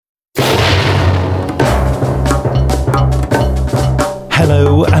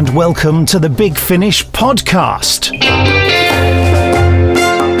and welcome to the Big Finish podcast.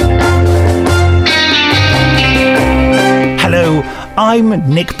 Hello,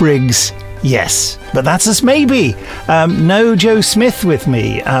 I'm Nick Briggs. Yes, but that's us maybe. No Joe Smith with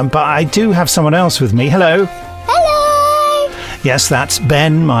me, but I do have someone else with me. Hello. Hello. Yes, that's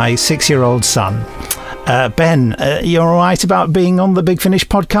Ben, my 6-year-old son. Ben, you're all right about being on the Big Finish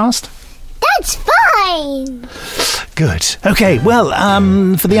podcast? That's fine. Good. Okay, well,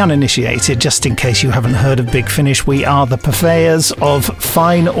 for the uninitiated, just in case you haven't heard of Big Finish, we are the purveyors of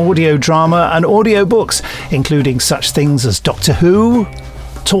fine audio drama and audio books, including such things as Doctor Who,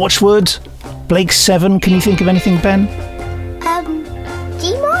 Torchwood, Blake 7. Can you think of anything, Ben?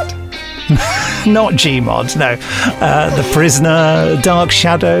 Gmod? Not Gmod, no. The Prisoner, Dark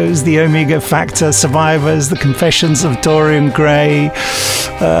Shadows, The Omega Factor, Survivors, The Confessions of Dorian Gray,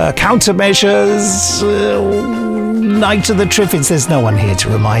 Countermeasures, Night of the Triffids. There's no one here to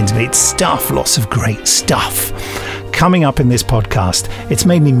remind me. It's stuff, lots of great stuff. Coming up in this podcast, it's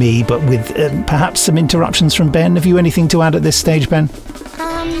mainly me, but with perhaps some interruptions from Ben. Have you anything to add at this stage, Ben?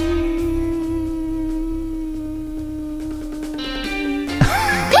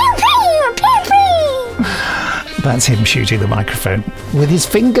 That's him shooting the microphone with his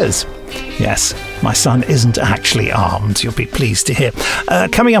fingers. Yes, my son isn't actually armed, you'll be pleased to hear.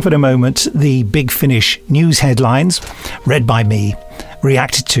 Coming up in a moment, the Big Finish news headlines, read by me,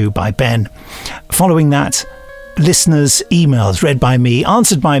 reacted to by Ben. Following that, listeners' emails read by me,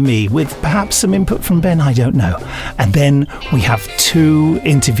 answered by me, with perhaps some input from Ben, I don't know. And then we have 2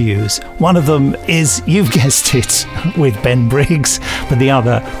 interviews. One of them is, you've guessed it, with Ben Briggs, but the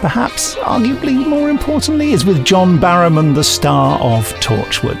other, perhaps arguably more importantly, is with John Barrowman, the star of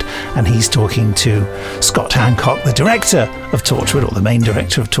Torchwood. And he's talking to Scott Hancock, the director of Torchwood, or the main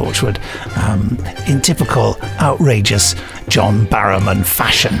director of Torchwood, in typical outrageous John Barrowman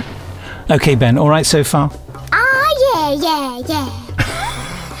fashion. Okay, Ben, all right so far? Yeah.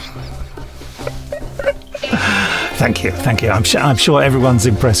 Thank you. I'm sure everyone's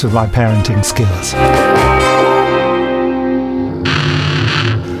impressed with my parenting skills.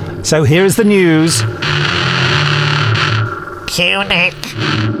 So here is the news. Cue Nick.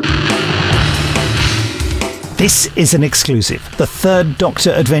 This is an exclusive. The Third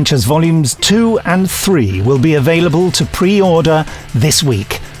Doctor Adventures Volumes 2 and 3 will be available to pre-order this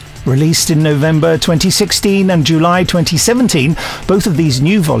week. Released in November 2016 and July 2017, both of these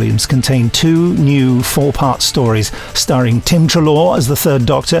new volumes contain 2 new 4-part stories starring Tim Treloar as the Third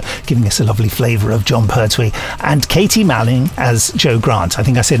Doctor, giving us a lovely flavour of John Pertwee, and Katie Manning as Jo Grant. I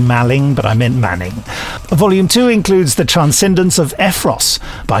think I said Malling, but I meant Manning. Volume 2 includes The Transcendence of Ephros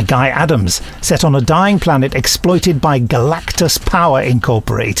by Guy Adams, set on a dying planet exploited by Galactus Power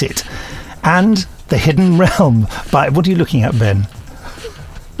Incorporated, and The Hidden Realm by... What are you looking at, Ben?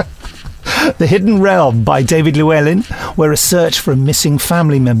 The Hidden Realm by David Llewellyn, where a search for a missing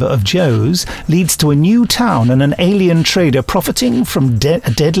family member of Joe's leads to a new town and an alien trader profiting from a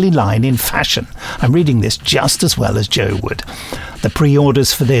deadly line in fashion. I'm reading this just as well as Joe would. The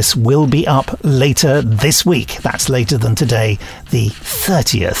pre-orders for this will be up later this week. That's later than today, the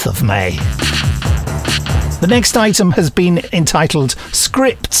 30th of May. The next item has been entitled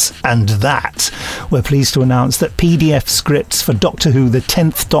Scripts and That. We're pleased to announce that PDF scripts for Doctor Who The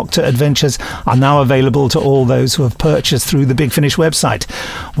 10th Doctor Adventures are now available to all those who have purchased through the Big Finish website.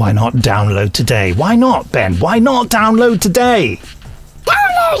 Why not download today? Why not, Ben? Why not download today?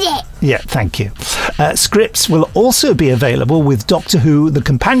 Download it! Yeah, thank you. Scripts will also be available with Doctor Who The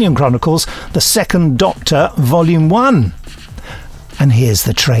Companion Chronicles, The 2nd Doctor, Volume 1. And here's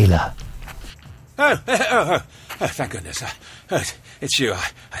the trailer. Oh, thank goodness. It's you.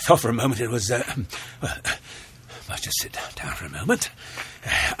 I thought for a moment it was... let's just sit down for a moment.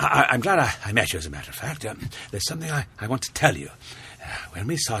 I'm glad I met you, as a matter of fact. There's something I want to tell you. When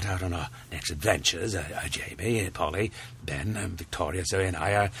we start out on our next adventures, Jamie, Polly, Ben, Victoria, Zoe and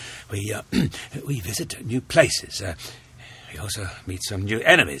I, we visit new places. We also meet some new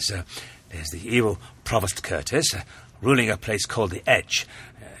enemies. There's the evil Provost Curtis, ruling a place called the Edge.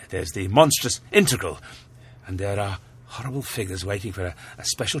 There's the monstrous Integral, and there are horrible figures waiting for a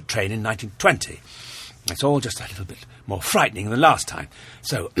special train in 1920. It's all just a little bit more frightening than last time.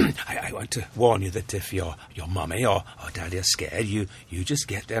 So I want to warn you that if your mummy or daddy are scared, you just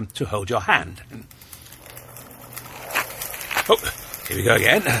get them to hold your hand. Oh, here we go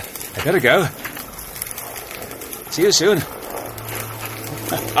again. I better go. See you soon.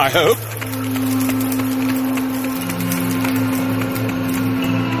 I hope.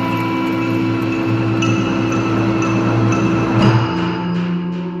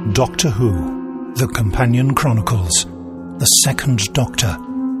 Doctor Who, The Companion Chronicles, The 2nd Doctor,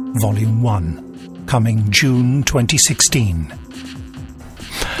 Volume 1, coming June 2016.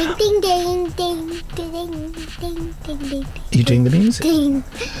 Ding, ding, ding, ding, ding, ding, ding, ding. Are you doing the music? Ding,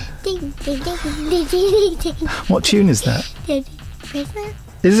 ding, ding, ding, ding, ding, ding. What tune is that? Prisoner?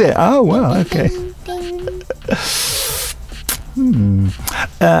 Is it? Oh, well, okay. Ding, ding.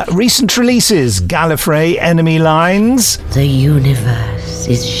 Recent releases, Gallifrey, Enemy Lines. The universe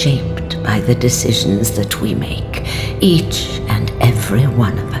is shaped by the decisions that we make, each and every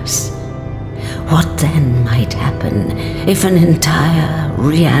one of us. What then might happen if an entire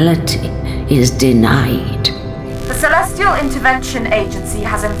reality is denied? The Celestial Intervention Agency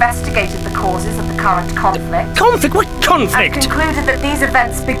has investigated the causes of the current conflict. Conflict? What And conflict? concluded that these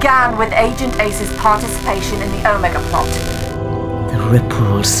events began with Agent Ace's participation in the Omega plot. The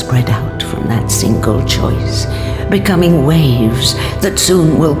ripples spread out from that single choice, becoming waves that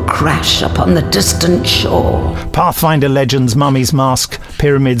soon will crash upon the distant shore. Pathfinder Legends, Mummy's Mask,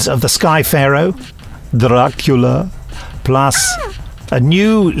 Pyramids of the Sky Pharaoh, Dracula, plus a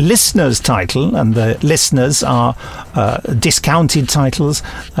new listeners title, and the listeners are discounted titles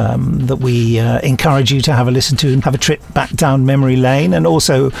that we encourage you to have a listen to and have a trip back down memory lane. And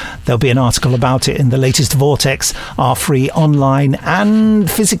also there'll be an article about it in the latest Vortex, our free online and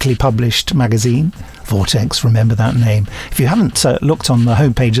physically published magazine. Vortex, remember that name. If you haven't looked on the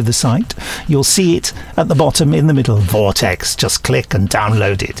homepage of the site, you'll see it at the bottom in the middle. Vortex, just click and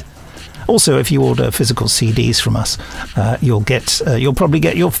download it. Also, if you order physical CDs from us, you'll probably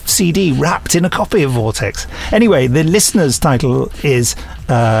get your CD wrapped in a copy of Vortex. Anyway, the listener's title is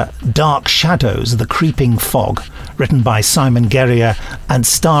Dark Shadows, The Creeping Fog, written by Simon Guerrier and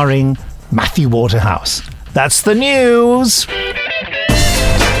starring Matthew Waterhouse. That's the news!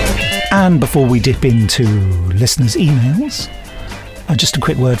 And before we dip into listeners' emails, just a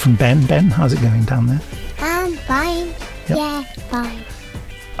quick word from Ben. Ben, how's it going down there? Fine. Yep. Yeah, fine.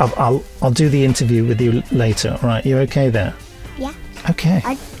 I'll do the interview with you later. All right, you okay there? Yeah. Okay.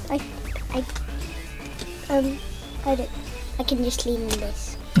 I can just lean on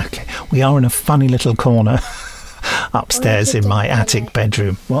this. Okay. We are in a funny little corner upstairs in my attic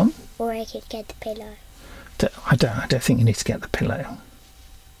bedroom. What? Or I could get the pillow. I don't think you need to get the pillow.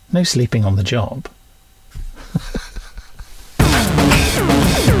 No sleeping on the job.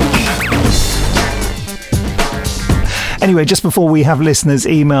 Anyway, just before we have listeners'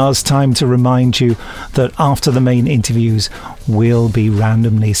 emails, time to remind you that after the main interviews, we'll be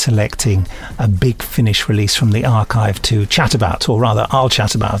randomly selecting a Big Finish release from the archive to chat about, or rather, I'll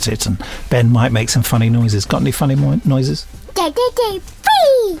chat about it, and Ben might make some funny noises. Got any funny noises? That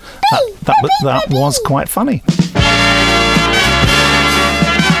was quite funny.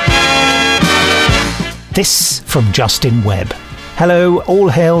 This from Justin Webb. Hello, all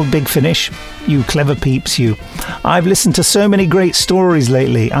hail Big Finish. You clever peeps, you. I've listened to so many great stories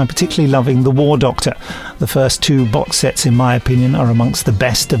lately. I'm particularly loving The War Doctor. The first 2 box sets, in my opinion, are amongst the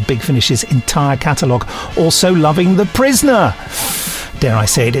best of Big Finish's entire catalogue. Also loving The Prisoner. Dare I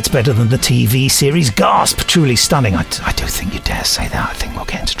say it, it's better than the TV series. Gasp! Truly stunning. I do think you dare say that. I think we'll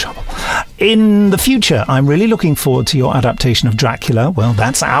get into trouble. In the future, I'm really looking forward to your adaptation of Dracula. Well,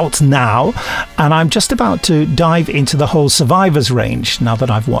 that's out now. And I'm just about to dive into the whole Survivors range now that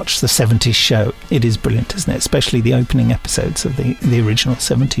I've watched the 70s show. It is brilliant, isn't it? Especially the opening episodes of the original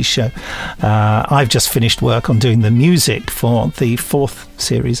 70s show. I've just finished work on doing the music for the 4th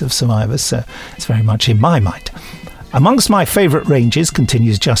series of Survivors, so it's very much in my mind. Amongst my favourite ranges,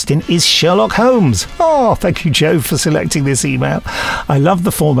 continues Justin, is Sherlock Holmes. Oh, thank you, Joe, for selecting this email. I love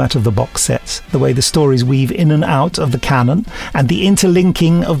the format of the box sets, the way the stories weave in and out of the canon, and the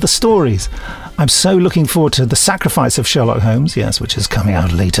interlinking of the stories. I'm so looking forward to The Sacrifice of Sherlock Holmes, yes, which is coming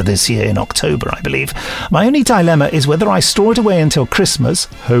out later this year in October, I believe. My only dilemma is whether I store it away until Christmas,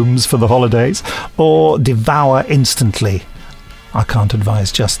 Holmes for the holidays, or devour instantly. I can't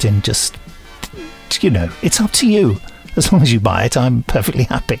advise, Justin, just... it's up to you. As long as you buy it, I'm perfectly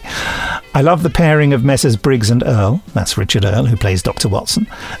happy. I love the pairing of Messrs. Briggs and Earl. That's Richard Earle, who plays Dr. Watson.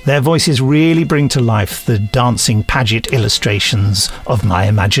 Their voices really bring to life the dancing pageant illustrations of my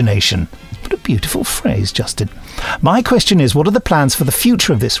imagination. What a beautiful phrase, Justin. My question is, what are the plans for the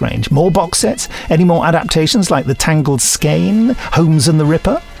future of this range? More box sets? Any more adaptations like The Tangled Skein, Holmes and the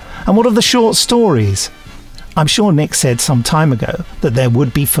Ripper? And what of the short stories? I'm sure Nick said some time ago that there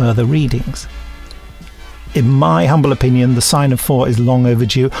would be further readings. In my humble opinion, The Sign of 4 is long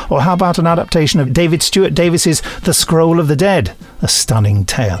overdue. Or how about an adaptation of David Stuart Davis's The Scroll of the Dead? A stunning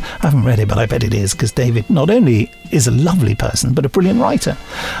tale. I haven't read it, but I bet it is, because David not only is a lovely person, but a brilliant writer.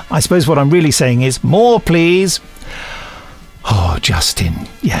 I suppose what I'm really saying is, more please. Oh, Justin,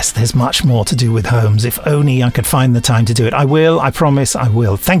 yes, there's much more to do with Holmes. If only I could find the time to do it. I will, I promise I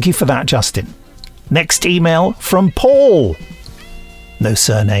will. Thank you for that, Justin. Next email from Paul. No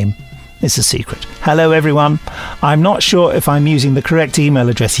surname. It's a secret. Hello, everyone. I'm not sure if I'm using the correct email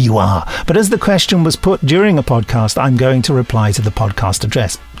address. You are. But as the question was put during a podcast, I'm going to reply to the podcast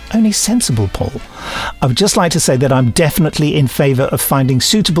address. Only sensible, Paul. I would just like to say that I'm definitely in favour of finding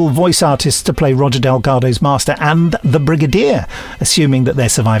suitable voice artists to play Roger Delgado's Master and the Brigadier, assuming that their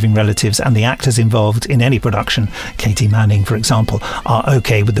surviving relatives and the actors involved in any production, Katie Manning, for example, are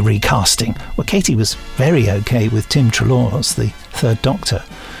OK with the recasting. Well, Katie was very OK with Tim Treloar as the Third Doctor.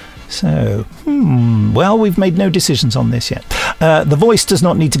 So, well, we've made no decisions on this yet. The voice does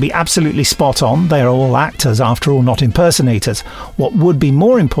not need to be absolutely spot on. They are all actors, after all, not impersonators. What would be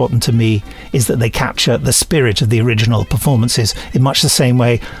more important to me is that they capture the spirit of the original performances in much the same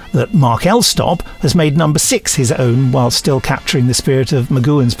way that Mark Elstob has made number 6 his own while still capturing the spirit of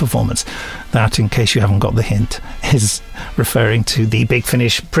McGowan's performance. That, in case you haven't got the hint, is referring to the Big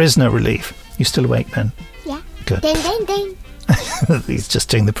Finish Prisoner Relief. You still awake, Ben? Yeah. Good. Ding, ding, ding. He's just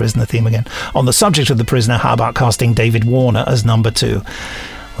doing the Prisoner theme again. On the subject of the Prisoner, how about casting David Warner as number 2?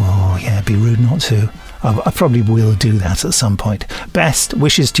 Oh, yeah, it'd be rude not to. I probably will do that at some point. Best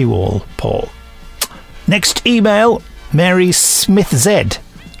wishes to you all, Paul. Next email, Mary Smith Z.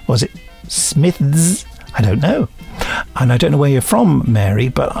 Was it Smiths? I don't know. And I don't know where you're from, Mary,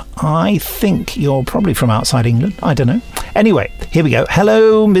 but I think you're probably from outside England. I don't know. Anyway, here we go.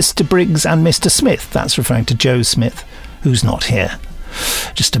 Hello, Mr. Briggs and Mr. Smith. That's referring to Joe Smith, who's not here.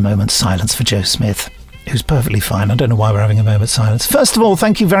 Just a moment's silence for Joe Smith, who's perfectly fine. I don't know why we're having a moment's silence. First of all,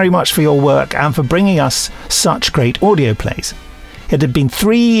 thank you very much for your work and for bringing us such great audio plays. It had been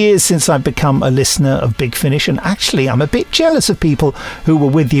 3 years since I'd become a listener of Big Finish, and actually I'm a bit jealous of people who were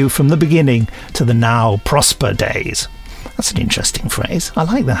with you from the beginning to the now prosper days. That's an interesting phrase. I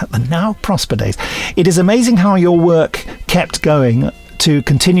like that, the now prosper days. It is amazing how your work kept going to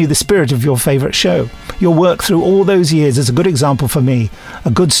continue the spirit of your favourite show. Your work through all those years is a good example for me, a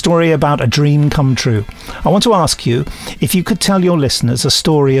good story about a dream come true. I want to ask you if you could tell your listeners a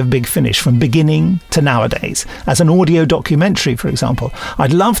story of Big Finish from beginning to nowadays, as an audio documentary, for example.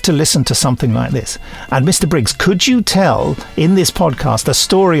 I'd love to listen to something like this. And Mr. Briggs, could you tell in this podcast a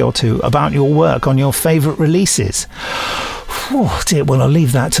story or two about your work on your favourite releases? Oh dear, well, I'll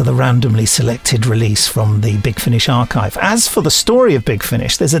leave that to the randomly selected release from the Big Finish archive. As for the story of Big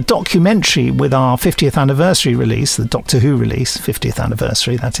Finish, there's a documentary with our 50th anniversary release, the Doctor Who release, 50th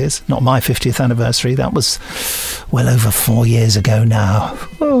anniversary, that is. Not my 50th anniversary, that was well over 4 years ago now.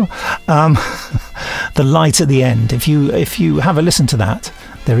 The Light at the End. If you have a listen to that,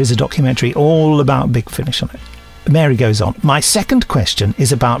 there is a documentary all about Big Finish on it. Mary goes on. My second question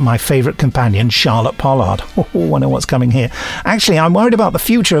is about my favourite companion, Charlotte Pollard. Oh, I know what's coming here. Actually, I'm worried about the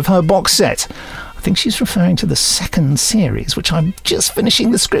future of her box set. I think she's referring to the second series, which I'm just finishing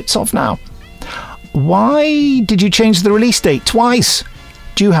the scripts of now. Why did you change the release date twice?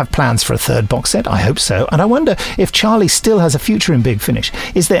 Do you have plans for a third box set? I hope so. And I wonder if Charlie still has a future in Big Finish.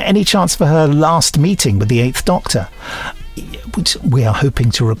 Is there any chance for her last meeting with the 8th Doctor? We are hoping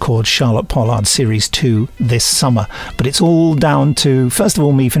to record Charlotte Pollard Series 2 this summer, but it's all down to, first of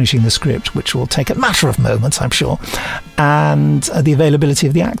all, me finishing the script, which will take a matter of moments, I'm sure, and the availability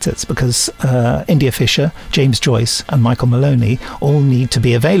of the actors, because India Fisher, James Joyce and Michael Maloney all need to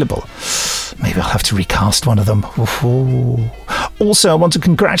be available. Maybe I'll have to recast one of them. Ooh. Also, I want to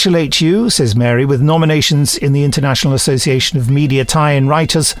congratulate you, says Mary, with nominations in the International Association of Media Tie-In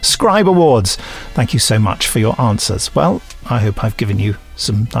Writers Scribe Awards. Thank you so much for your answers. Well, I hope I've given you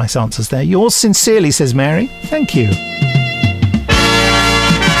some nice answers there. Yours sincerely, says Mary. Thank you.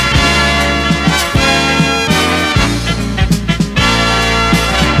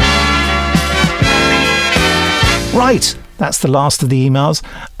 Right, that's the last of the emails.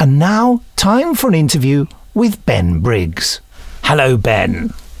 And now, time for an interview with Ben Briggs. Hello,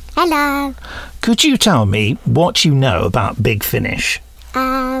 Ben. Hello. Could you tell me what you know about Big Finish?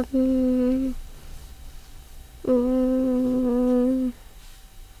 Not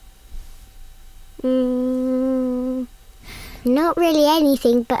really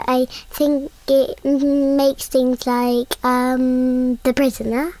anything, but I think it makes things like The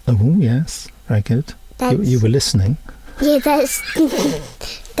Prisoner. Oh, yes. Very good. You were listening. Yeah, that's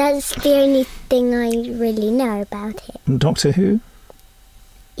the only thing I really know about it. Doctor Who?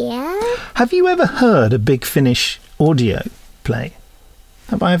 Yeah. Have you ever heard a Big Finish audio play?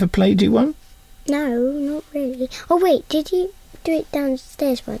 Have I ever played you one? No, not really. Oh, wait, did you do it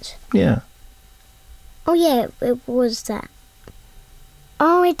downstairs once? Yeah. Oh, yeah, it was that.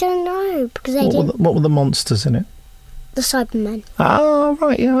 Oh, I don't know, because I didn't... What were the monsters in it? the Cyberman. Oh,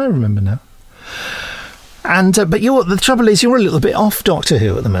 right, yeah, I remember now. And but the trouble is, you're a little bit off Doctor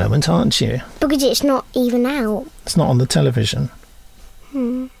Who at the moment, aren't you? Because it's not even out. It's not on the television.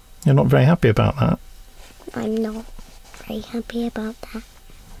 You're not very happy about that. I'm not very happy about that.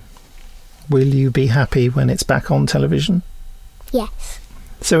 Will you be happy when it's back on television? Yes.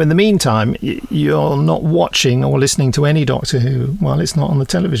 So in the meantime, you're not watching or listening to any Doctor Who while it's not on the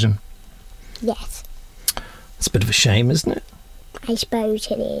television? Yes. It's a bit of a shame, isn't it? I suppose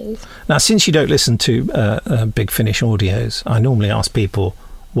it is. Now, since you don't listen to Big Finish audios, I normally ask people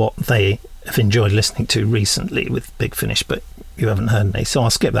what they have enjoyed listening to recently with Big Finish, but you haven't heard any, so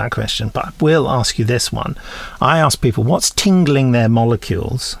I'll skip that question. But I will ask you this one. I ask people what's tingling their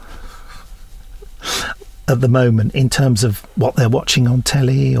molecules at the moment in terms of what they're watching on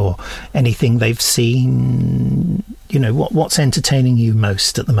telly or anything they've seen. You know, what's entertaining you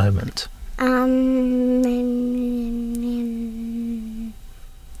most at the moment?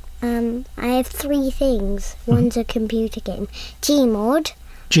 I have 3 things. One's a computer game. Gmod.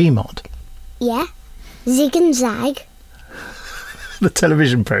 Gmod? Yeah. Zig and Zag. The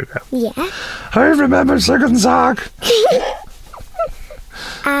television programme? Yeah. I remember Zig and Zag.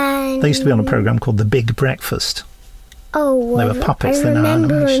 And They used to be on a programme called The Big Breakfast. Oh, well, They were puppets, I they're now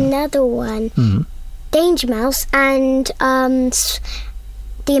remember animation. another one. Mm. Danger Mouse and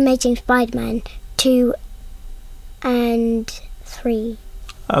The Amazing Spider-Man 2 and 3.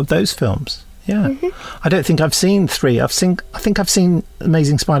 Of those films, yeah. I don't think I've seen 3. I think I've seen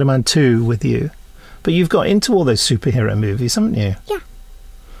Amazing Spider-Man 2 with you. But you've got into all those superhero movies, haven't you? Yeah.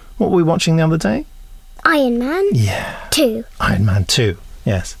 What were we watching the other day? Iron Man Yeah. 2. Iron Man 2,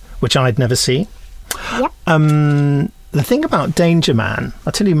 yes. Which I'd never seen. Yep. The thing about Danger Man,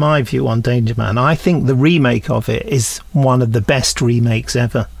 I'll tell you my view on Danger Man. I think the remake of it is one of the best remakes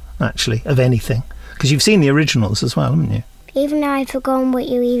ever, actually, of anything. Because you've seen the originals as well, haven't you? Even though I've forgotten what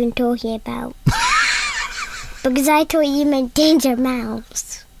you were even talking about. Because I thought you meant Danger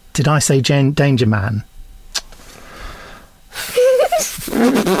Mouse. Did I say Danger Man?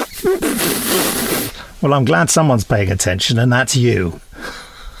 Well, I'm glad someone's paying attention, and that's you.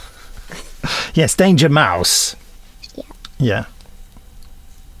 Yes, Danger Mouse. Yeah. Yeah.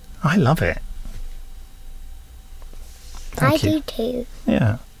 I love it. Thank you. do too.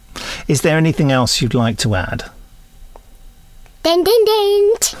 Yeah. Is there anything else you'd like to add? Dun dun dun.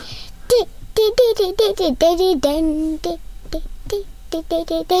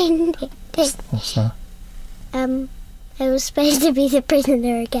 What's that? I was supposed to be the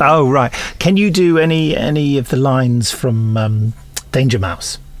prisoner again. Oh, right. Can you do any of the lines from Danger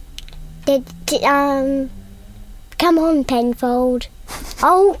Mouse? Come on, Penfold.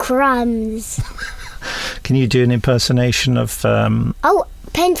 Oh, crumbs. Can you do an impersonation of... Oh,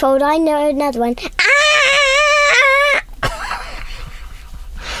 Penfold, I know another one.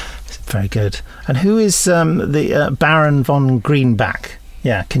 Very good. And who is the Baron von Greenback?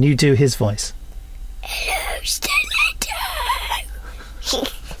 Yeah, can you do his voice? Hello, Stiletto.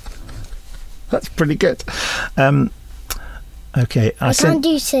 That's pretty good. Okay, I can't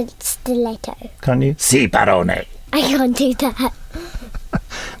do Stiletto. Can't you? Si, Barone. I can't do that.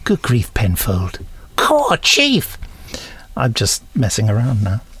 Good grief, Penfold. Core Chief. I'm just messing around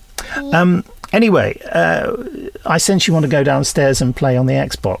now. Yeah. Anyway, I sense you want to go downstairs and play on the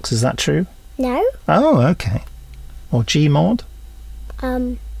Xbox. Is that true? No? Oh, okay. Or Gmod?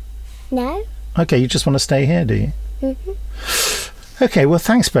 No? Okay, you just want to stay here, do you? Mm-hmm. Okay, well,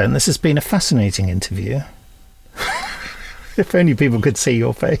 thanks, Ben. This has been a fascinating interview. If only people could see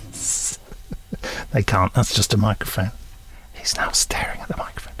your face. They can't. That's just a microphone. He's now staring at the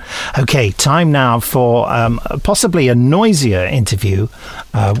microphone. Okay, time now for possibly a noisier interview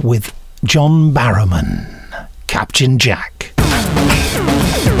with John Barrowman, Captain Jack.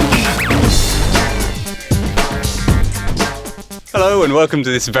 Hello and welcome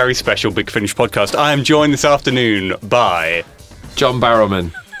to this very special Big Finish podcast. I am joined this afternoon by... John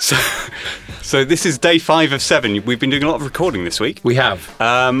Barrowman. So this is day 5 of 7. We've been doing a lot of recording this week. We have.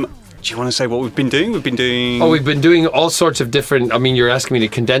 Do you want to say what we've been doing? We've been doing... Oh, we've been doing all sorts of different... I mean, you're asking me to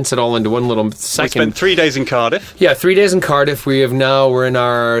condense it all into one little We second. spent 3 days in Cardiff. Yeah, 3 days in Cardiff. We're in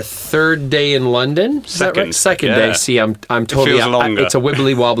our 3rd day in London. Is that right? Second yeah. day. See, I'm totally... feels longer. It's a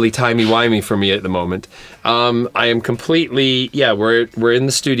wibbly-wobbly, timey-wimey for me at the moment. I am completely... Yeah, we're in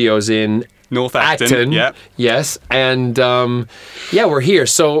the studios in... North Acton. Yeah. Yes, and yeah, we're here.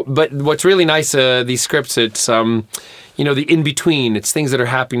 So, but what's really nice, these scripts, it's the in-between. It's things that are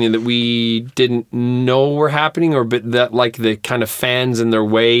happening that we didn't know were happening, or but that like the kind of fans in their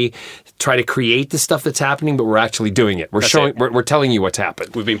way try to create the stuff that's happening, but we're actually doing it. We're telling you what's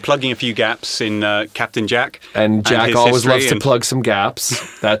happened. We've been plugging a few gaps in Captain Jack. And Jack always loves to plug some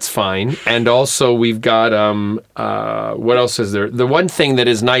gaps. That's fine. And also we've got, what else is there? The one thing that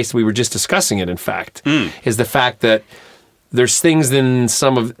is nice, we were just discussing it, in fact, is the fact that there's things in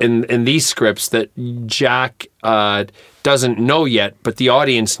these scripts that Jack doesn't know yet, but the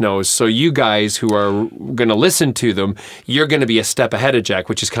audience knows. So you guys who are going to listen to them, you're going to be a step ahead of Jack,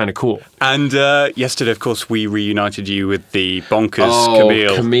 which is kind of cool. And yesterday, of course, we reunited you with the bonkers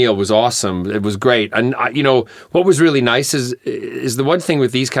Camille. Camille was awesome. It was great. And what was really nice is the one thing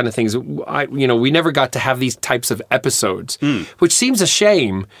with these kind of things. We never got to have these types of episodes, which seems a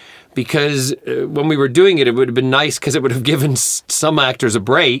shame. Because when we were doing it, it would have been nice because it would have given some actors a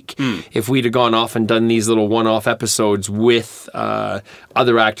break if we'd have gone off and done these little one-off episodes with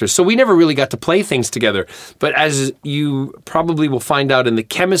other actors. So we never really got to play things together. But as you probably will find out in the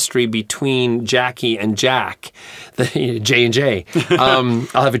chemistry between Jackie and Jack, the J&J,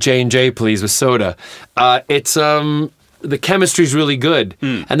 I'll have a J&J, please, with soda. The chemistry's really good,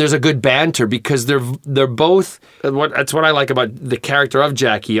 and there's a good banter because they're both. That's what I like about the character of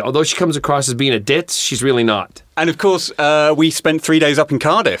Jackie. Although she comes across as being a ditz, she's really not. And of course, we spent 3 days up in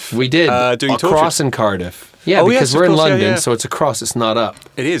Cardiff. We did doing across in Cardiff. Yeah, because we're in London, so it's across. It's not up.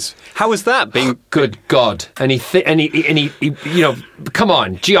 It is. How was that? Being good God, and he, come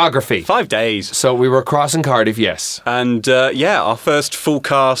on, geography. 5 days. So we were across in Cardiff, yes. And our first full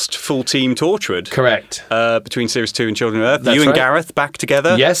cast, full team Torchwood. Correct. Between Series 2 and Children of Earth. That's you and right. Gareth back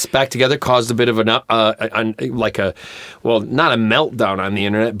together. Yes, back together. Caused a bit of not a meltdown on the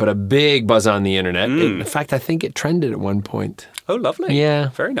internet, but a big buzz on the internet. In fact, I think it trended at one point. Oh, lovely. Yeah.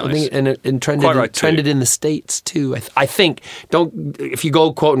 Very nice. I think, and it trended in the States, too. I think. If you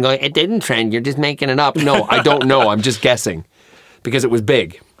go quote and go, it didn't trend, you're just making it up. No, I don't know. I'm just guessing. Because it was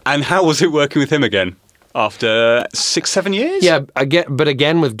big. And how was it working with him again? After 6-7 years? Yeah,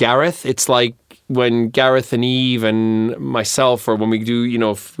 again with Gareth, it's like when Gareth and Eve and myself, or when we do,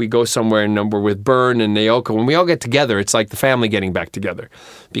 if we go somewhere and we're with Byrne and Naoka, when we all get together, it's like the family getting back together.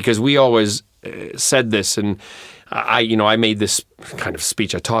 Because we always said this, and I made this kind of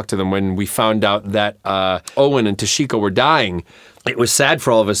speech. I talked to them when we found out that Owen and Toshiko were dying. It was sad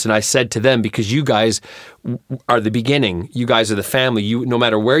for all of us, and I said to them, because you guys are the beginning, you guys are the family, no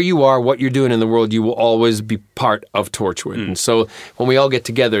matter where you are, what you're doing in the world, you will always be part of Torchwood. And so when we all get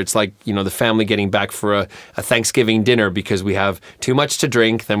together, it's like, the family getting back for a Thanksgiving dinner because we have too much to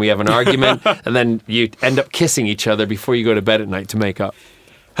drink, then we have an argument, and then you end up kissing each other before you go to bed at night to make up.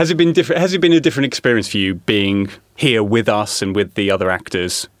 Has it been different? Has it been a different experience for you being here with us and with the other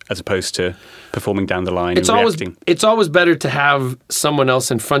actors, as opposed to performing down the line and reacting? It's always better to have someone else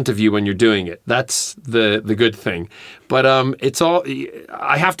in front of you when you're doing it. That's the good thing. But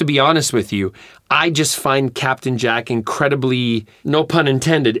I have to be honest with you. I just find Captain Jack incredibly, no pun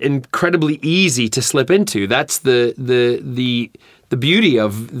intended, incredibly easy to slip into. That's the beauty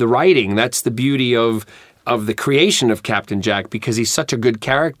of the writing. That's the beauty of the creation of Captain Jack, because he's such a good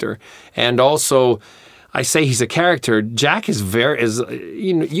character. And also, I say he's a character. Jack is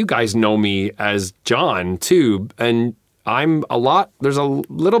you guys know me as John too, and there's a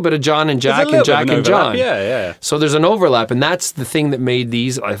little bit of John and Jack and Jack and John. Yeah. So there's an overlap, and that's the thing that made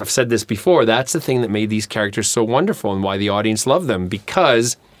these, I've said this before, that's the thing that made these characters so wonderful and why the audience loved them,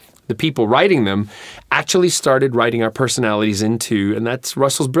 because the people writing them actually started writing our personalities into, and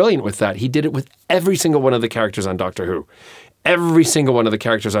Russell's brilliant with that. He did it with every single one of the characters on Doctor Who. Every single one of the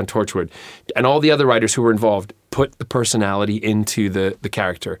characters on Torchwood. And all the other writers who were involved put the personality into the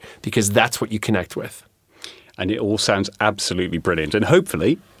character, because that's what you connect with. And it all sounds absolutely brilliant. And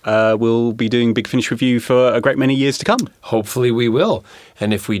hopefully we'll be doing Big Finish with you for a great many years to come. Hopefully we will.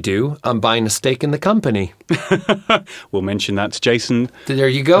 And if we do, I'm buying a stake in the company. We'll mention that to Jason. There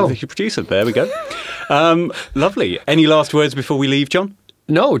you go. The producer. There we go. Lovely. Any last words before we leave, John?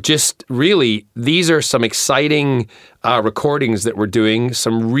 No, just really, these are some exciting recordings that we're doing,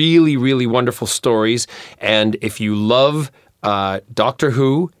 some really, really wonderful stories. And if you love Doctor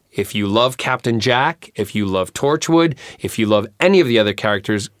Who, if you love Captain Jack, if you love Torchwood, if you love any of the other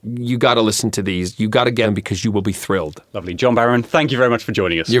characters, you got to listen to these. You got to get them because you will be thrilled. Lovely. John Barrowman, thank you very much for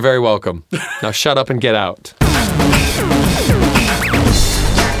joining us. You're very welcome. Now shut up and get out.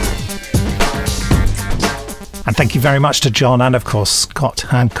 And thank you very much to John and, of course, Scott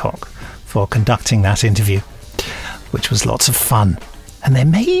Hancock for conducting that interview, which was lots of fun. And there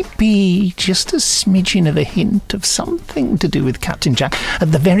may be just a smidgen of a hint of something to do with Captain Jack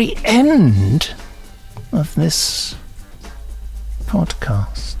at the very end of this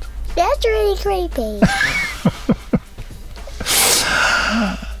podcast. That's really creepy.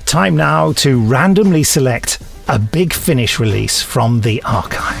 Time now to randomly select a Big Finish release from the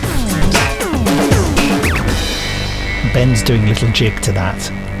archive. Ben's doing a little jig to that.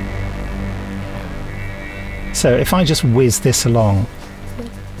 So if I just whiz this along,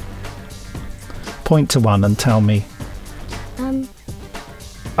 point to one and tell me.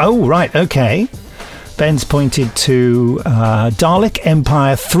 Oh, right, okay. Ben's pointed to Dalek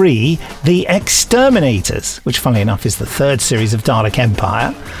Empire 3, The Exterminators, which, funnily enough, is the third series of Dalek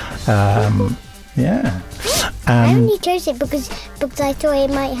Empire. Yeah. I only chose it because I thought it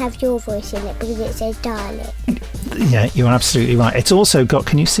might have your voice in it because it says Dalek. Yeah, you're absolutely right. It's also got,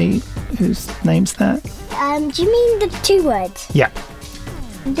 can you see whose name's that? Do you mean the two words? Yeah.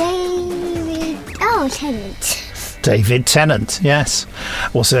 Tennant. David Tennant, yes.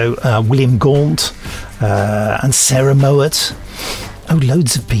 Also William Gaunt and Sarah Mowat. Oh,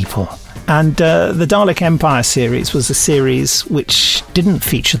 loads of people. And the Dalek Empire series was a series which didn't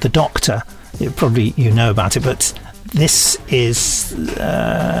feature the Doctor. Probably you know about it, but this is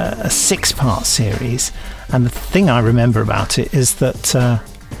a 6-part series. And the thing I remember about it is that...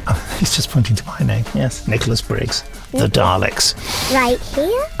 he's just pointing to my name. Yes, Nicholas Briggs. The Daleks. Right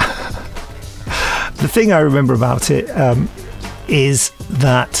here? The thing I remember about it is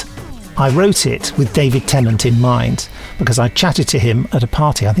that I wrote it with David Tennant in mind because I chatted to him at a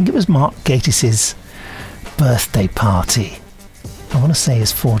party. I think it was Mark Gatis's birthday party. I want to say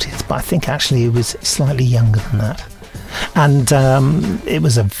his 40th, but I think actually it was slightly younger than that. And it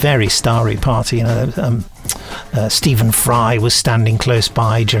was a very starry party. You know, Stephen Fry was standing close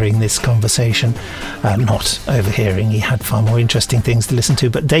by during this conversation, not overhearing. He had far more interesting things to listen to.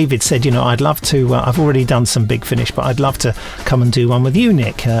 But David said, you know, I'd love to, I've already done some Big Finish, but I'd love to come and do one with you,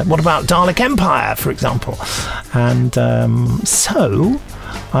 Nick. What about Dalek Empire, for example? And so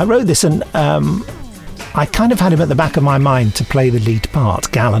I wrote this, and I kind of had him at the back of my mind to play the lead part,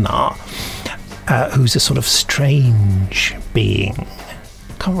 Galanar, who's a sort of strange being.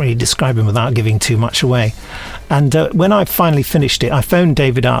 Can't really describe him without giving too much away. And when I finally finished it, I phoned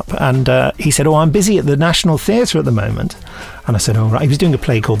David up, and he said, I'm busy at the National Theatre at the moment. And I said, all right. He was doing a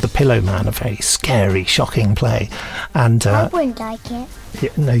play called The Pillow Man, a very scary, shocking play. And I wouldn't like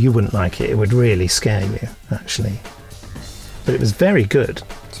it. No, you wouldn't like it. It would really scare you, actually. But it was very good.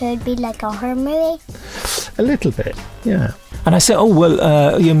 So it'd be like a horror movie? A little bit, yeah. And I said,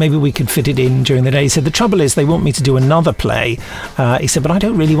 maybe we could fit it in during the day. He said, the trouble is they want me to do another play. He said, but I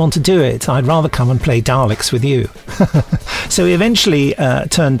don't really want to do it. I'd rather come and play Daleks with you. So he eventually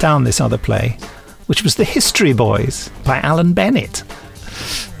turned down this other play, which was The History Boys by Alan Bennett.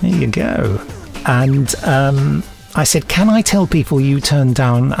 There you go. And I said, can I tell people you turned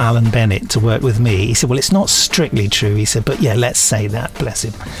down Alan Bennett to work with me? He said, well, it's not strictly true. He said, but yeah, let's say that, bless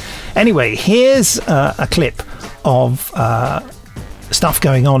him. Anyway, here's a clip of stuff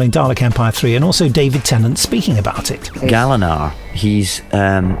going on in Dalek Empire 3, and also David Tennant speaking about it. Galanar, he's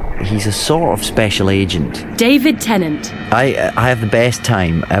a sort of special agent. David Tennant. I have the best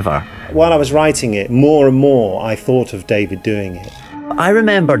time ever. While I was writing it, more and more I thought of David doing it. I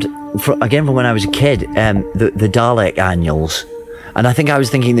remembered, from when I was a kid, the Dalek annuals. And I think I was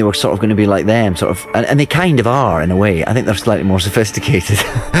thinking they were sort of going to be like them, sort of, and they kind of are in a way. I think they're slightly more sophisticated,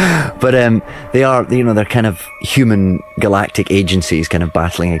 but they are, they're kind of human galactic agencies, kind of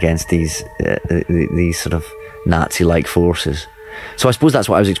battling against these sort of Nazi-like forces. So I suppose that's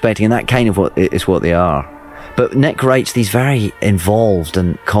what I was expecting, and that kind of is what they are. But Nick writes these very involved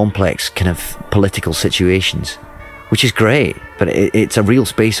and complex kind of political situations, which is great. But it's a real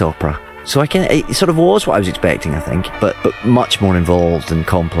space opera. So it sort of was what I was expecting, I think, but much more involved and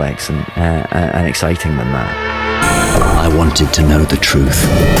complex and exciting than that. I wanted to know the truth.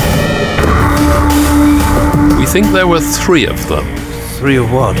 We think there were 3 of them. 3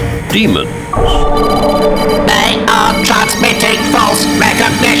 of what? Demons. They are transmitting false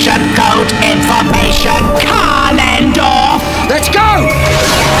recognition code information. Kalendorf! Let's go!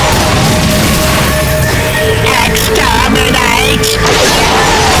 Exterminate!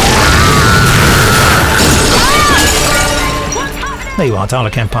 There you are,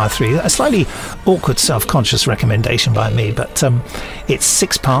 Dalek Empire 3. A slightly awkward, self-conscious recommendation by me, but it's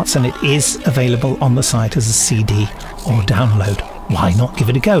 6 parts and it is available on the site as a CD or download. Why not give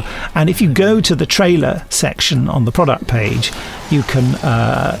it a go? And if you go to the trailer section on the product page, you can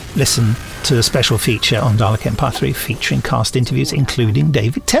listen to a special feature on Dalek Empire 3 featuring cast interviews, including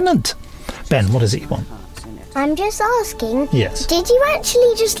David Tennant. Ben, what is it you want? I'm just asking. Yes. Did you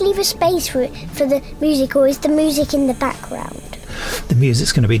actually just leave a space for the music, or is the music in the background? The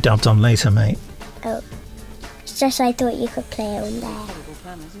music's going to be dubbed on later, mate. Oh. just I thought you could play it on there.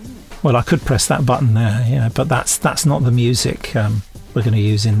 Well, I could press that button there, yeah, but that's not the music we're going to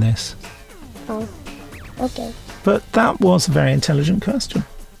use in this. Oh, okay. But that was a very intelligent question.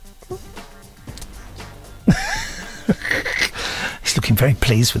 He's looking very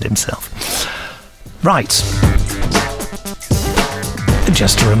pleased with himself. Right.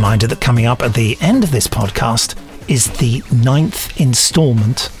 Just a reminder that coming up at the end of this podcast is the 9th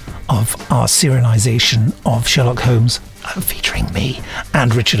instalment of our serialisation of Sherlock Holmes, featuring me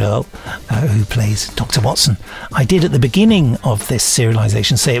and Richard Earle, who plays Dr. Watson. I did at the beginning of this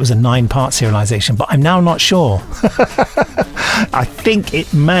serialisation say it was a 9-part serialisation, but I'm now not sure. I think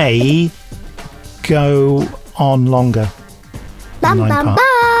it may go on longer. Bum, bum, bum.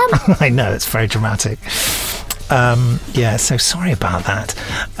 I know, it's very dramatic. Yeah, so sorry about that.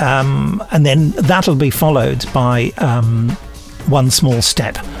 And then that'll be followed by One Small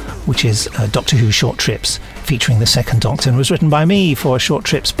Step, which is Doctor Who Short Trips, featuring the Second Doctor, and was written by me for a Short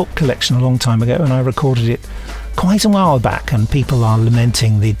Trips book collection a long time ago, and I recorded it quite a while back, and people are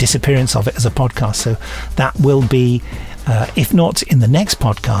lamenting the disappearance of it as a podcast. So that will be, if not in the next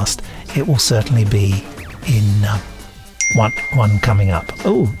podcast, it will certainly be in one coming up.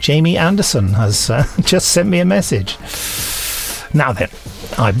 Oh, Jamie Anderson has just sent me a message. Now then,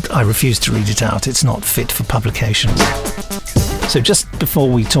 I refuse to read it out. It's not fit for publication. So just before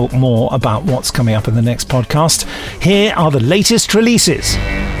we talk more about what's coming up in the next podcast, here are the latest releases.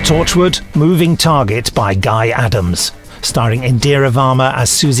 Torchwood, Moving Target by Guy Adams, starring Indira Varma as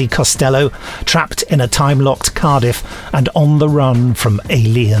Susie Costello, trapped in a time-locked Cardiff and on the run from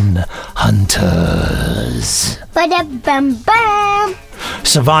alien hunters. Ba-da-bum-bum.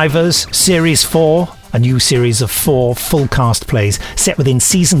 Survivors, Series 4, a new series of 4 full-cast plays set within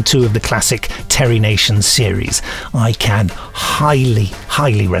Season 2 of the classic Terry Nation series. I can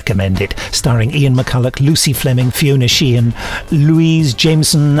highly recommend it. Starring Ian McCulloch, Lucy Fleming, Fiona Sheehan, Louise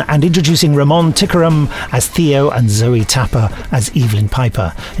Jameson, and introducing Ramon Tickeram as Theo and Zoe Tapper as Evelyn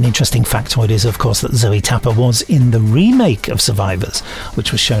Piper. An interesting factoid is, of course, that Zoe Tapper was in the remake of Survivors,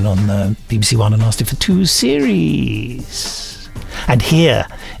 which was shown on BBC One and lasted for 2 series. And here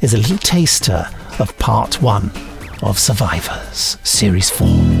is a little taster of Part 1 of Survivors, Series 4.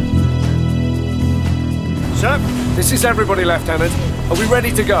 Sir, this is everybody, Lieutenant. Are we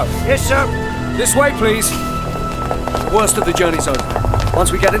ready to go? Yes, sir. This way, please. Worst of the journey's over.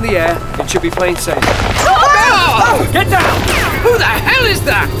 Once we get in the air, it should be plain sailing. Oh! Get down! Who the hell is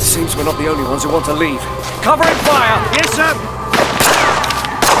that? Seems we're not the only ones who want to leave. Covering fire! Yes, sir.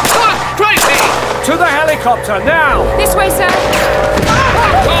 Ah, crazy! To the helicopter, now! This way, sir.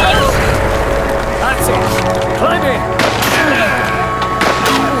 That's it. Climb in.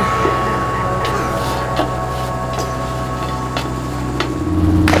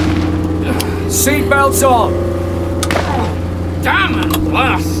 Seatbelts on. Damn and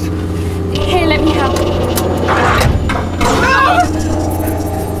blast! Here, let me help. No!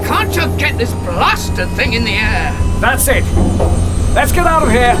 Can't you get this blasted thing in the air? That's it. Let's get out of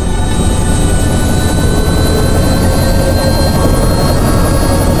here.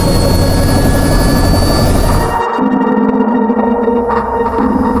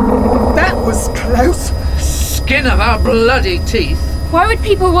 That was close. Skin of our bloody teeth. Why would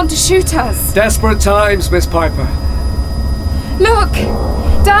people want to shoot us? Desperate times, Miss Piper. Look!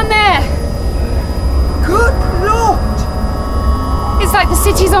 Down there! Good Lord! It's like the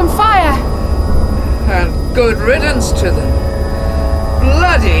city's on fire. And good riddance to them.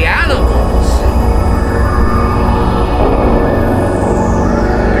 Bloody animals.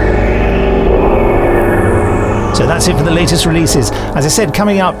 So that's it for the latest releases. As I said,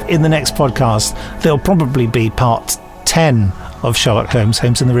 coming up in the next podcast, there'll probably be part 10 of Sherlock Holmes,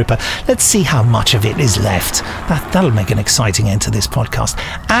 Holmes and the Ripper. Let's see how much of it is left. That'll make an exciting end to this podcast.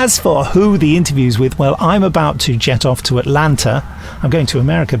 As for who the interview's with, well, I'm about to jet off to Atlanta. I'm going to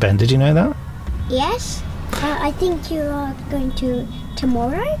America, Ben. Did you know that? Yes. I think you are going to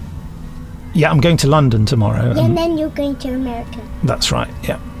tomorrow? Yeah, I'm going to London tomorrow. Yeah, and then you're going to America. That's right,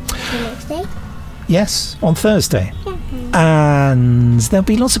 yeah. The next day? Yes, on Thursday. Yeah. And there'll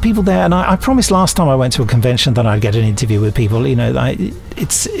be lots of people there. And I promised last time I went to a convention that I'd get an interview with people. You know,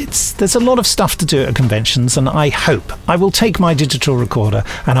 there's a lot of stuff to do at conventions, and I hope I will take my digital recorder,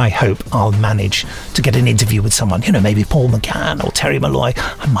 and I hope I'll manage to get an interview with someone. You know, maybe Paul McGann or Terry Malloy.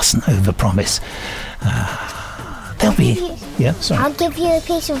 I mustn't overpromise. There'll be. Yeah, sorry. I'll give you a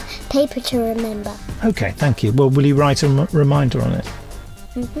piece of paper to remember. Okay, thank you. Well, will you write a reminder on it?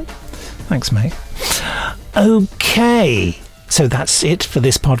 Mm-hmm. Thanks, mate. Okay, so that's it for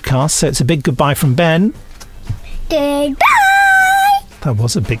this podcast. So it's a big goodbye from Ben. Goodbye! That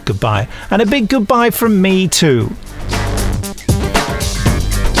was a big goodbye. And a big goodbye from me too.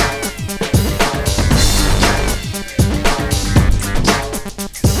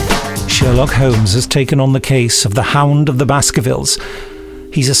 Sherlock Holmes has taken on the case of the Hound of the Baskervilles.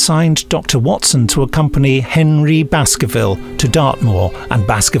 He's assigned Dr. Watson to accompany Henry Baskerville to Dartmoor and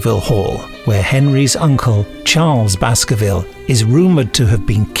Baskerville Hall, where Henry's uncle, Charles Baskerville, is rumoured to have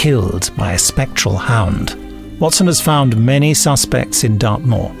been killed by a spectral hound. Watson has found many suspects in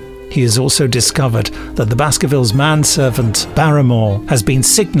Dartmoor. He has also discovered that the Baskervilles' manservant, Barrowman, has been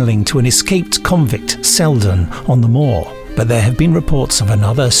signalling to an escaped convict, Selden, on the moor. But there have been reports of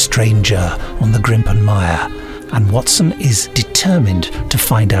another stranger on the Grimpen Mire, and Watson is determined to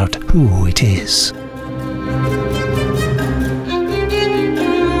find out who it is.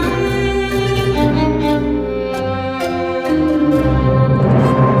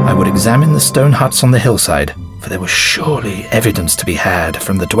 I would examine the stone huts on the hillside, for there was surely evidence to be had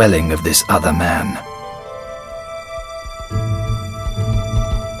from the dwelling of this other man.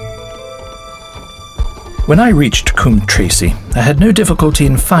 When I reached Coombe Tracy, I had no difficulty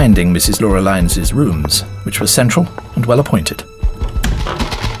in finding Mrs. Laura Lyons' rooms, which were central and well appointed.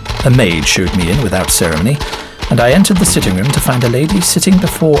 A maid showed me in without ceremony, and I entered the sitting room to find a lady sitting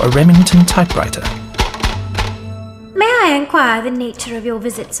before a Remington typewriter. May I inquire the nature of your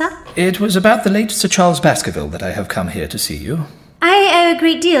visit, sir? It was about the late Sir Charles Baskerville that I have come here to see you. I owe a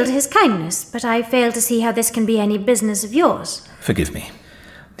great deal to his kindness, but I fail to see how this can be any business of yours. Forgive me.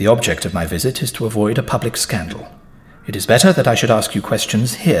 The object of my visit is to avoid a public scandal. It is better that I should ask you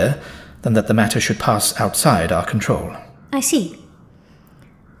questions here than that the matter should pass outside our control. I see.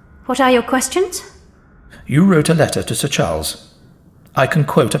 What are your questions? You wrote a letter to Sir Charles. I can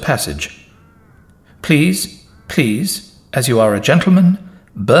quote a passage. Please, as you are a gentleman,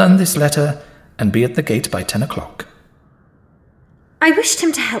 burn this letter and be at the gate by 10 o'clock. I wished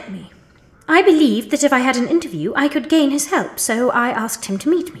him to help me. I believed that if I had an interview, I could gain his help, so I asked him to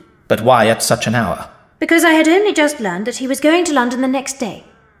meet me. But why at such an hour? Because I had only just learned that he was going to London the next day.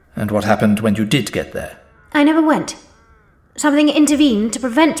 And what happened when you did get there? I never went. Something intervened to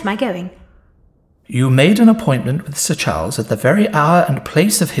prevent my going. You made an appointment with Sir Charles at the very hour and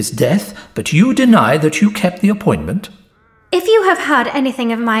place of his death, but you deny that you kept the appointment? If you have heard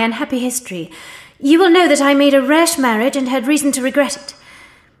anything of my unhappy history, you will know that I made a rash marriage and had reason to regret it.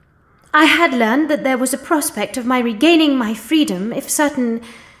 I had learned that there was a prospect of my regaining my freedom if certain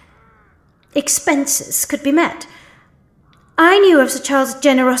expenses could be met. I knew of Sir Charles'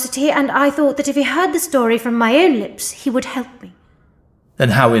 generosity, and I thought that if he heard the story from my own lips, he would help me.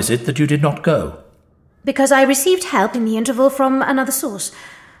 Then how is it that you did not go? Because I received help in the interval from another source.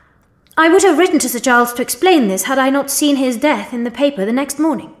 I would have written to Sir Charles to explain this had I not seen his death in the paper the next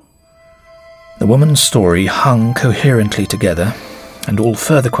morning. The woman's story hung coherently together, and all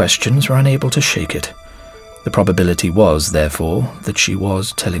further questions were unable to shake it. The probability was, therefore, that she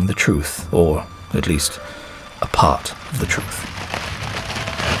was telling the truth, or, at least, a part of the truth.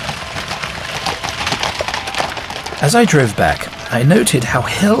 As I drove back, I noted how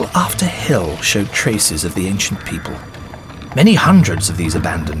hill after hill showed traces of the ancient people. Many hundreds of these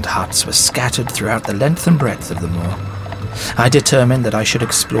abandoned huts were scattered throughout the length and breadth of the moor. I determined that I should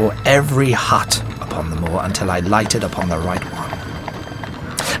explore every hut upon the moor until I lighted upon the right one.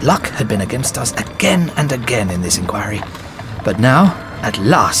 Luck had been against us again and again in this inquiry, but now, at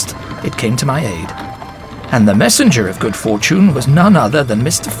last, it came to my aid. And the messenger of good fortune was none other than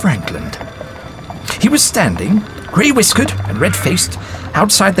Mr. Frankland. He was standing, grey-whiskered and red-faced,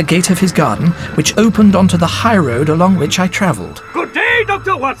 outside the gate of his garden, which opened onto the high road along which I travelled. Good day,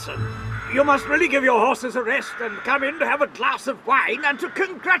 Dr. Watson. You must really give your horses a rest and come in to have a glass of wine and to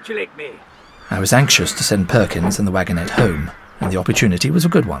congratulate me. I was anxious to send Perkins and the wagonette home, and the opportunity was a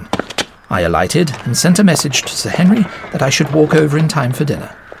good one. I alighted and sent a message to Sir Henry that I should walk over in time for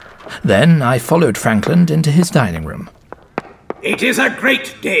dinner. Then I followed Frankland into his dining room. It is a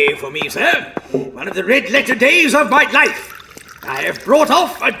great day for me, sir. One of the red-letter days of my life. I have brought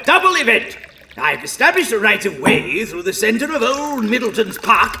off a double event. I've established a right-of-way through the centre of old Middleton's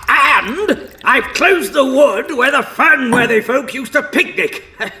Park, and I've closed the wood where the Fernworthy folk used to picnic.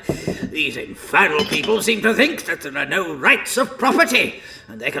 These infernal people seem to think that there are no rights of property,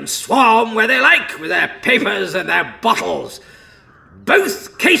 and they can swarm where they like with their papers and their bottles.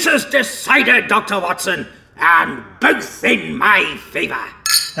 Both cases decided, Dr. Watson, and both in my favour.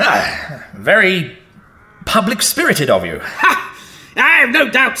 Very public-spirited of you. Ha! I have no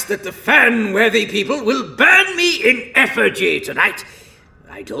doubts that the Fernworthy people will burn me in effigy tonight.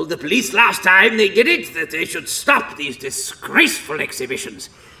 I told the police last time they did it that they should stop these disgraceful exhibitions.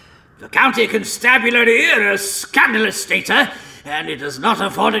 The county constabulary are a scandalous stater, and it has not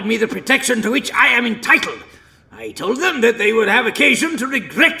afforded me the protection to which I am entitled. I told them that they would have occasion to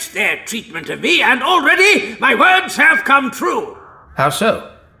regret their treatment of me, and already my words have come true. How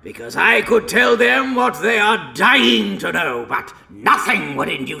so? Because I could tell them what they are dying to know, but nothing would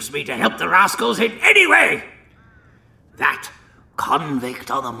induce me to help the rascals in any way. That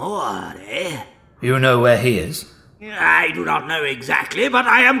convict on the moor, eh? You know where he is? I do not know exactly, but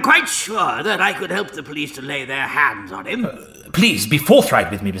I am quite sure that I could help the police to lay their hands on him. Please, be forthright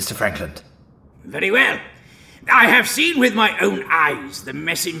with me, Mr. Franklin. Very well. I have seen with my own eyes the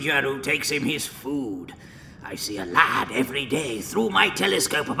messenger who takes him his food. I see a lad every day through my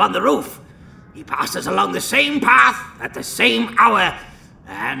telescope upon the roof. He passes along the same path at the same hour.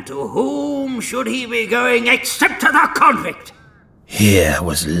 And to whom should he be going except to the convict? Here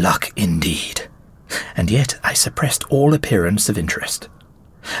was luck indeed. And yet I suppressed all appearance of interest.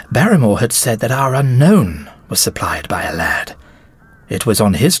 Barrymore had said that our unknown was supplied by a lad. It was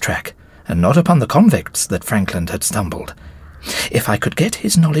on his track, and not upon the convict's, that Franklin had stumbled. If I could get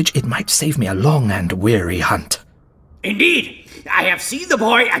his knowledge, it might save me a long and weary hunt. Indeed, I have seen the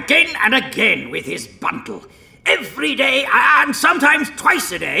boy again and again with his bundle. Every day, and sometimes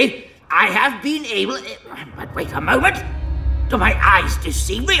twice a day, I have been able... But wait a moment. Do my eyes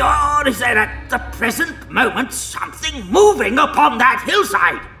deceive me, or is there at the present moment something moving upon that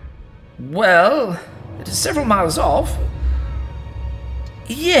hillside? Well, it is several miles off.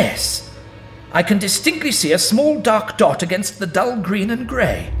 Yes. I can distinctly see a small dark dot against the dull green and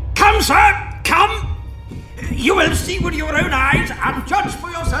grey. Come, sir! Come! You will see with your own eyes and judge for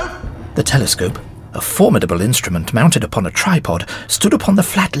yourself. The telescope, a formidable instrument mounted upon a tripod, stood upon the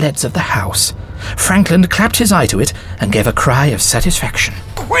flat leads of the house. Franklin clapped his eye to it and gave a cry of satisfaction.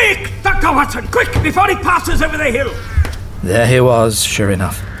 Quick, Dr. Watson, quick, before he passes over the hill! There he was, sure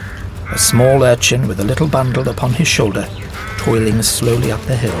enough. A small urchin with a little bundle upon his shoulder, toiling slowly up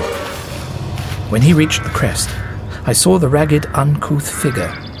the hill. When he reached the crest, I saw the ragged, uncouth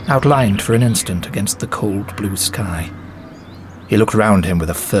figure outlined for an instant against the cold blue sky. He looked round him with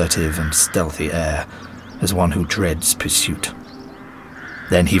a furtive and stealthy air, as one who dreads pursuit.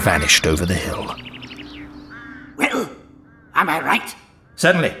 Then he vanished over the hill. Well, am I right?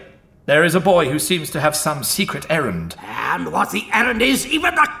 Certainly. There is a boy who seems to have some secret errand. And what the errand is,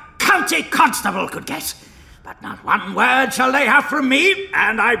 even the county constable could guess. But not one word shall they have from me,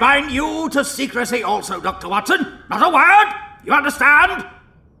 and I bind you to secrecy also, Dr. Watson. Not a word! You understand?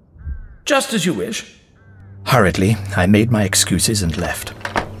 Just as you wish. Hurriedly, I made my excuses and left.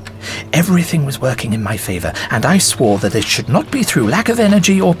 Everything was working in my favour, and I swore that it should not be through lack of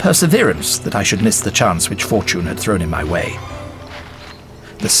energy or perseverance that I should miss the chance which fortune had thrown in my way.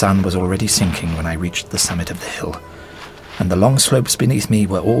 The sun was already sinking when I reached the summit of the hill, and the long slopes beneath me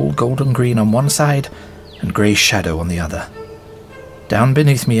were all golden green on one side and grey shadow on the other. Down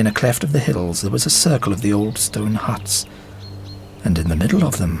beneath me in a cleft of the hills there was a circle of the old stone huts, and in the middle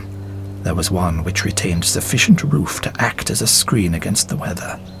of them there was one which retained sufficient roof to act as a screen against the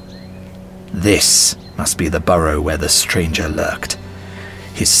weather. This must be the burrow where the stranger lurked.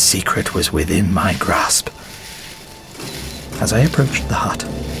 His secret was within my grasp. As I approached the hut,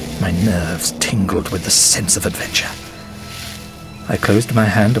 my nerves tingled with the sense of adventure. I closed my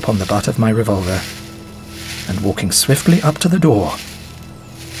hand upon the butt of my revolver, and walking swiftly up to the door,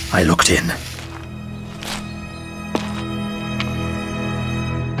 I looked in.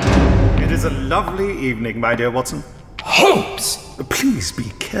 It is a lovely evening, my dear Watson. Holmes! Please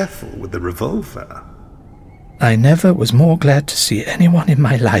be careful with the revolver. I never was more glad to see anyone in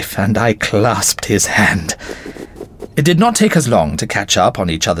my life, and I clasped his hand. It did not take us long to catch up on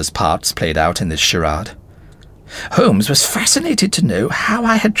each other's parts played out in this charade. Holmes was fascinated to know how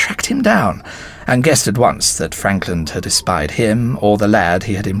I had tracked him down, and guessed at once that Franklin had espied him or the lad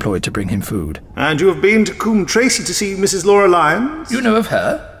he had employed to bring him food. And you have been to Coombe Tracy to see Mrs. Laura Lyons? You know of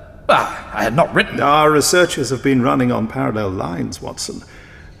her? I had not written. Our researchers have been running on parallel lines, Watson,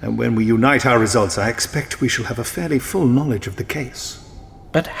 and when we unite our results, I expect we shall have a fairly full knowledge of the case.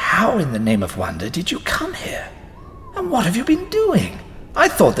 But how in the name of wonder did you come here? And what have you been doing? I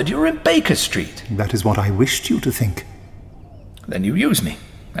thought that you were in Baker Street. That is what I wished you to think. Then you use me,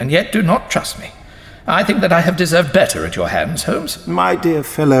 and yet do not trust me. I think that I have deserved better at your hands, Holmes. My dear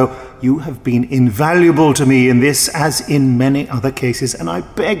fellow, you have been invaluable to me in this as in many other cases, and I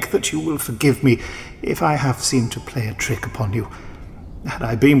beg that you will forgive me if I have seemed to play a trick upon you. Had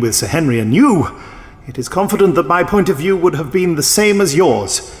I been with Sir Henry and you, it is confident that my point of view would have been the same as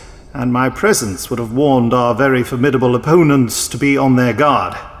yours, and my presence would have warned our very formidable opponents to be on their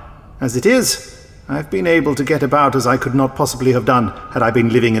guard. As it is, I have been able to get about as I could not possibly have done had I been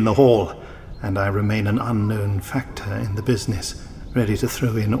living in the hall, and I remain an unknown factor in the business, ready to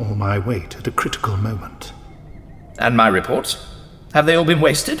throw in all my weight at a critical moment. And my reports? Have they all been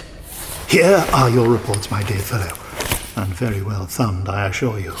wasted? Here are your reports, my dear fellow, and very well thumbed, I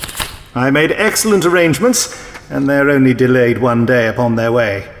assure you. I made excellent arrangements, and they're only delayed one day upon their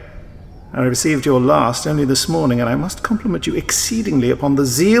way. I received your last only this morning, and I must compliment you exceedingly upon the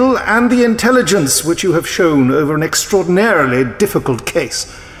zeal and the intelligence which you have shown over an extraordinarily difficult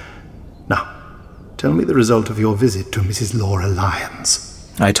case. Now, tell me the result of your visit to Mrs. Laura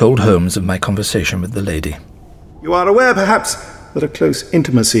Lyons. I told Holmes of my conversation with the lady. You are aware, perhaps, that a close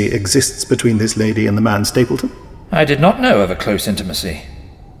intimacy exists between this lady and the man Stapleton? I did not know of a close intimacy.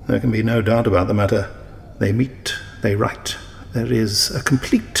 There can be no doubt about the matter. They meet, they write. There is a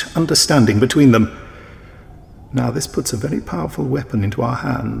complete understanding between them. Now, this puts a very powerful weapon into our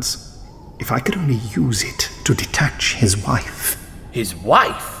hands. If I could only use it to detach his wife. His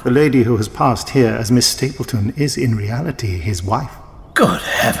wife? The lady who has passed here as Miss Stapleton is in reality his wife. Good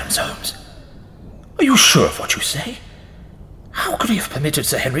heavens, Holmes. Are you sure of what you say? How could he have permitted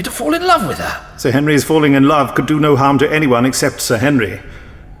Sir Henry to fall in love with her? Sir Henry's falling in love could do no harm to anyone except Sir Henry.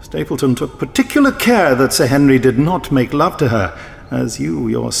 Stapleton took particular care that Sir Henry did not make love to her, as you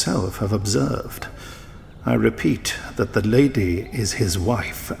yourself have observed. I repeat that the lady is his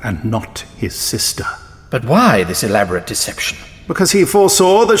wife and not his sister. But why this elaborate deception? Because he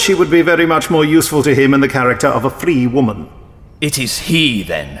foresaw that she would be very much more useful to him in the character of a free woman. It is he,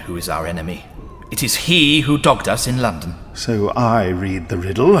 then, who is our enemy. It is he who dogged us in London. So I read the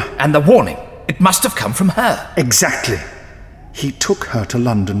riddle. And the warning. It must have come from her. Exactly. He took her to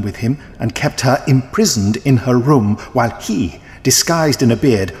London with him and kept her imprisoned in her room while he, disguised in a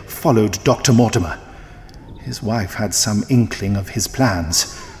beard, followed Dr. Mortimer. His wife had some inkling of his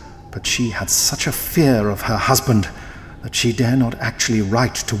plans, but she had such a fear of her husband that she dare not actually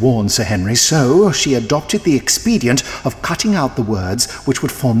write to warn Sir Henry, so she adopted the expedient of cutting out the words which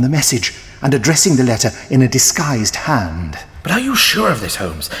would form the message and addressing the letter in a disguised hand. But are you sure of this,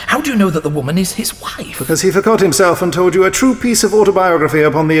 Holmes? How do you know that the woman is his wife? Because he forgot himself and told you a true piece of autobiography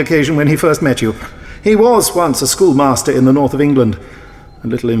upon the occasion when he first met you. He was once a schoolmaster in the north of England. A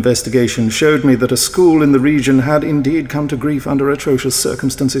little investigation showed me that a school in the region had indeed come to grief under atrocious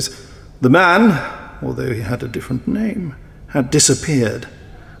circumstances. The man, although he had a different name, had disappeared,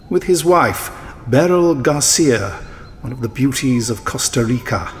 with his wife, Beryl Garcia, one of the beauties of Costa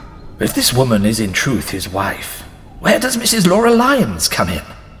Rica. If this woman is in truth his wife, where does Mrs. Laura Lyons come in?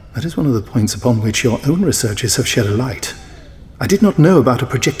 That is one of the points upon which your own researches have shed a light. I did not know about a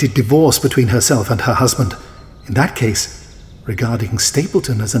projected divorce between herself and her husband. In that case, regarding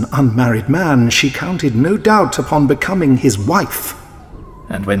Stapleton as an unmarried man, she counted no doubt upon becoming his wife.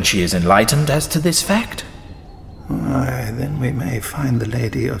 And when she is enlightened as to this fact? Why, then we may find the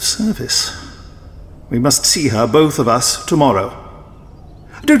lady of service. We must see her, both of us, tomorrow.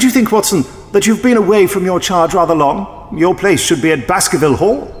 Don't you think, Watson, that you've been away from your charge rather long? Your place should be at Baskerville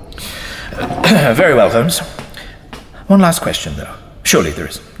Hall. Very well, Holmes. One last question, though. Surely there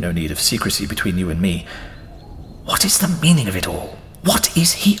is no need of secrecy between you and me. What is the meaning of it all? What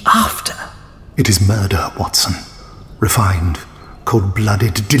is he after? It is murder, Watson. Refined,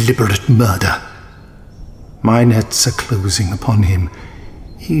 cold-blooded, deliberate murder. My nets are closing upon him,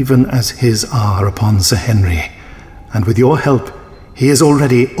 even as his are upon Sir Henry, and with your help, he is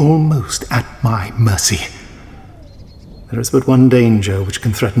already almost at my mercy. There is but one danger which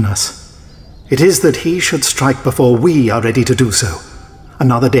can threaten us. It is that he should strike before we are ready to do so.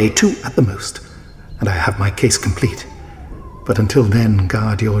 Another day, 2 at the most, and I have my case complete. But until then,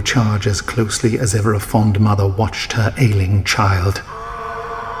 guard your charge as closely as ever a fond mother watched her ailing child.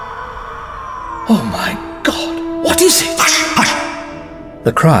 Oh my God, what is it? Hush, hush!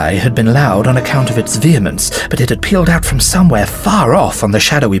 The cry had been loud on account of its vehemence, but it had pealed out from somewhere far off on the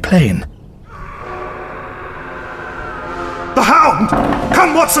shadowy plain. The hound!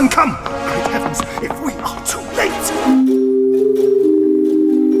 Come, Watson, come! Great heavens, if we are too late!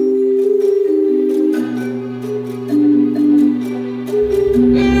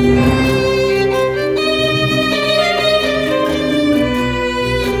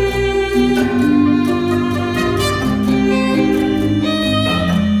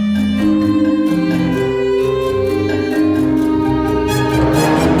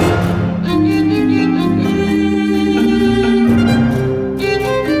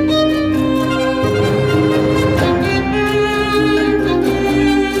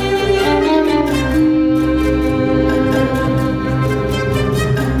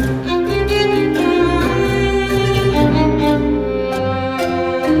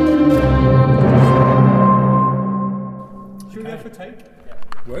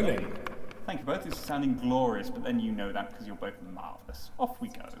 sounding glorious, but then you know that because you're both marvellous. Off we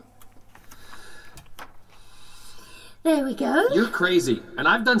go. There we go. You're crazy, and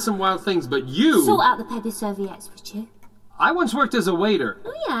I've done some wild things, but you... Sort out the paper serviettes, would you? I once worked as a waiter.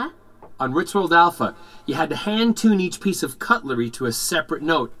 Oh, yeah? On Ritzworld Alpha, you had to hand-tune each piece of cutlery to a separate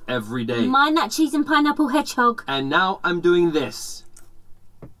note every day. Mind that cheese and pineapple hedgehog. And now I'm doing this.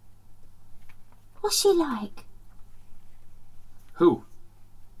 What's she like? Who?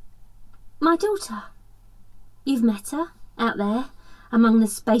 My daughter. You've met her, out there, among the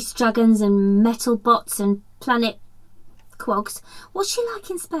space dragons and metal bots and planet quogs. What's she like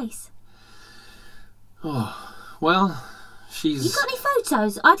in space? Oh, well, she's... You got any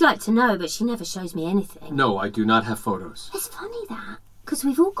photos? I'd like to know, but she never shows me anything. No, I do not have photos. It's funny that, because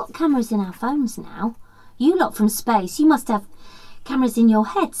we've all got cameras in our phones now. You lot from space, you must have cameras in your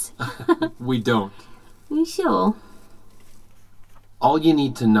heads. We don't. You sure? All you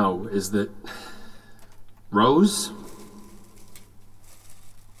need to know is that Rose,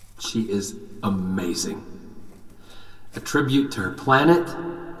 she is amazing. A tribute to her planet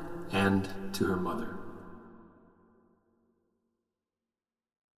and to her mother.